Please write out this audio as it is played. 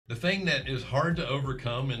The thing that is hard to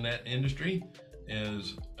overcome in that industry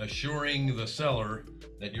is assuring the seller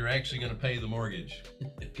that you're actually going to pay the mortgage,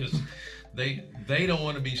 because they don't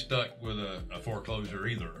want to be stuck with a foreclosure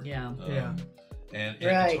either. Yeah. And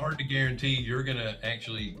Right. it's hard to guarantee you're going to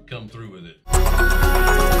actually come through with it.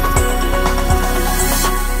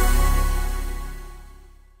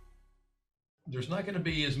 There's not going to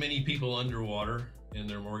be as many people underwater in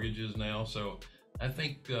their mortgages now, so I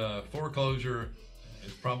think foreclosure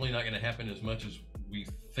is probably not going to happen as much as we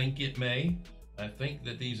think it may. I think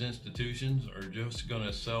that these institutions are just going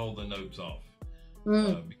to sell the notes off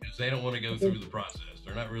because they don't want to go through the process.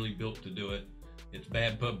 They're not really built to do it. It's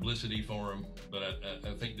bad publicity for them, but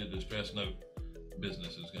I think the distress note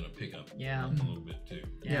business is going to pick up a little bit too.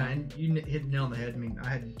 Yeah, and you hit the nail on the head. I mean, I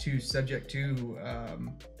had 2 subject to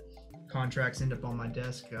contracts end up on my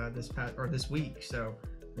desk this week. So,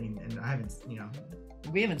 I mean, and I haven't,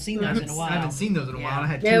 We haven't seen those in a while. I haven't seen those in a while. I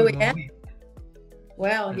had 2 No, we in 1 haven't. week.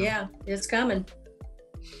 Well, yeah, it's coming.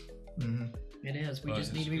 Mm-hmm. It is. We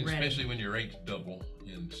just need to be ready. Especially when your rates double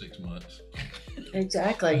in 6 months.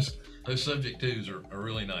 Exactly. Those subject twos are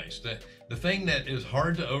really nice. The thing that is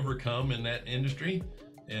hard to overcome in that industry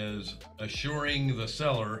is assuring the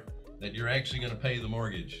seller that you're actually going to pay the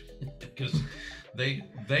mortgage, because they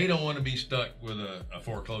don't want to be stuck with a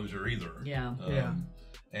foreclosure either. Yeah.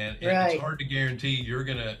 And Right. it's hard to guarantee you're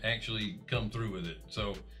going to actually come through with it.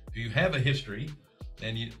 So if you have a history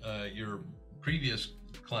and your previous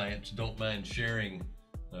clients don't mind sharing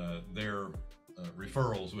their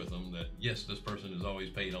referrals with them, that yes, this person is always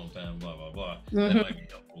paid on time, blah blah blah, that might be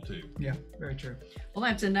helpful too. Yeah, very true. Well,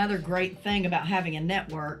 that's another great thing about having a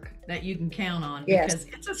network that you can count on, Yes.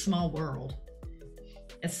 because it's a small world,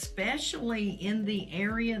 especially in the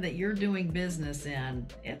area that you're doing business in.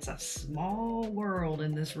 It's a small world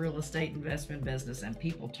in this real estate investment business, and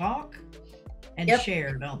people talk and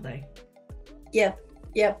share, don't they? Yep.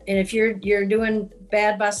 And if you're doing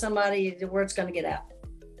bad by somebody, the word's going to get out.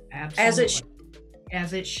 Absolutely.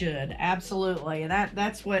 As it should. Absolutely. And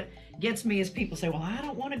that's what gets me, is people say, well, I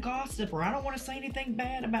don't want to gossip, or I don't want to say anything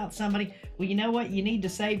bad about somebody. Well, you know what? You need to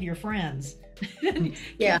save your friends.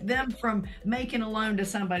 Yeah. Keep them from making a loan to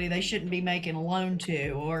somebody they shouldn't be making a loan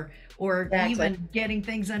to, or Exactly. even getting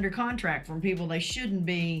things under contract from people they shouldn't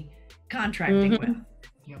be contracting with.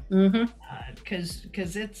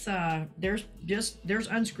 Because it's there's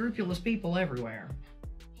unscrupulous people everywhere.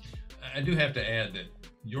 I do have to add that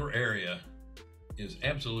your area is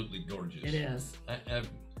absolutely gorgeous. It is.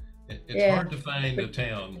 It's hard to find a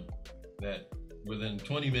town that within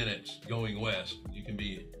 20 minutes going west,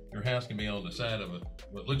 your house can be on the side of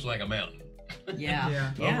what looks like a mountain.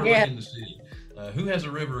 Yeah. Overlooking the city. Who has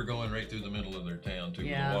a river going right through the middle of their town too,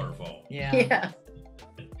 with a waterfall? Yeah.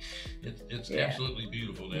 It's absolutely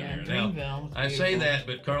beautiful down there. Greenville Now, is I say beautiful. that,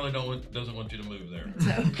 but Carla doesn't want you to move there.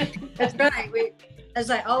 That's right. It's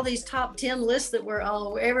like all these top 10 lists that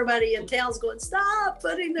everybody in town's going, stop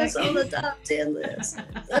putting this on the top 10 list.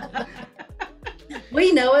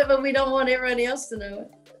 We know it, but we don't want everybody else to know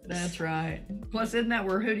it. That's right. Plus, isn't that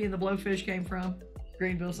where Hootie and the Blowfish came from?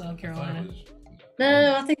 Greenville, South Carolina.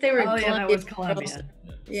 No, I think they were in Oh, yeah, that Columbia. was Columbia.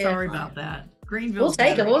 Yeah. Sorry about that. Greenville. We'll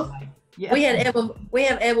take it. Yeah. We have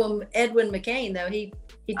Edwin McCain though. He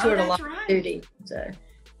toured a lot that's right. of duty. So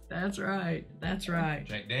That's right. That's right.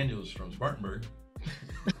 Jack Daniels from Spartanburg.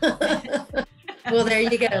 well, there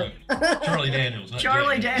you go. Charlie Daniels. Not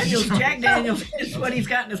Charlie Jack Daniels. Jack Daniels is what he's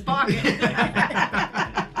got in his pocket.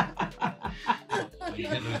 You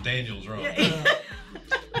hit those Daniels wrong.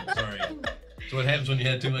 Sorry. That's what happens when you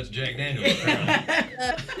had too much Jack Daniels.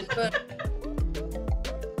 But